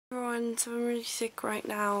everyone. So I'm really sick right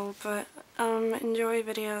now, but enjoy a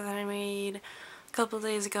video that I made a couple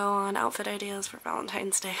days ago on outfit ideas for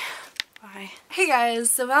Valentine's Day. Bye. Hey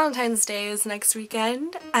guys, so Valentine's Day is next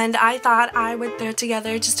weekend, and I thought I would throw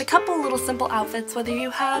together just a couple little simple outfits, whether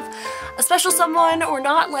you have a special someone or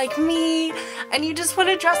not like me, and you just want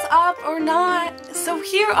to dress up or not. So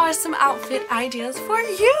here are some outfit ideas for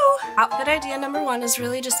you. Outfit idea number one is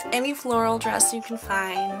really just any floral dress you can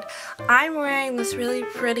find. I'm wearing this really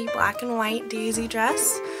pretty black and white daisy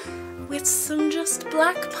dress with some just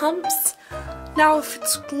black pumps. Now if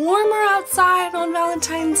it's warmer outside on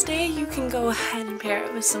Valentine's Day, you can go ahead and pair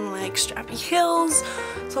it with some like strappy heels,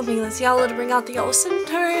 something that's yellow to bring out the yellow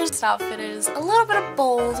centers. This outfit is a little bit of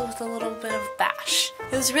bold with a little bit of bash.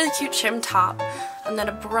 It was a really cute trim top and then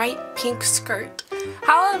a bright pink skirt.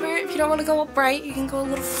 However, if you don't want to go bright, you can go a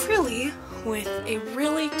little frilly with a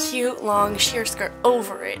really cute long sheer skirt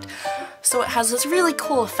over it. So it has this really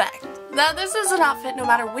cool effect. Now this is an outfit, no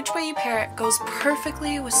matter which way you pair it, goes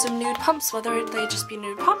perfectly with some nude pumps, whether they just be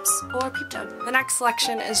nude pumps or peep toe. The next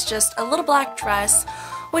selection is just a little black dress,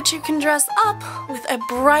 which you can dress up with a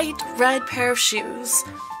bright red pair of shoes,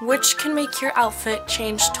 which can make your outfit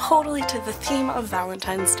change totally to the theme of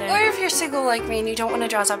Valentine's Day. Or if you're single like me and you don't want to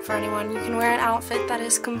dress up for anyone, you can wear an outfit that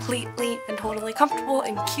is completely and totally comfortable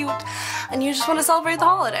and cute, and you just want to celebrate the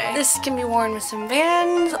holiday. This can be worn with some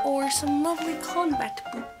Vans or some lovely combat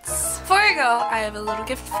boots. Before I go, I have a little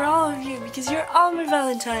gift for all of you because you're all my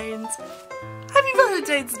Valentines. Happy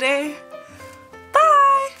Valentine's Day!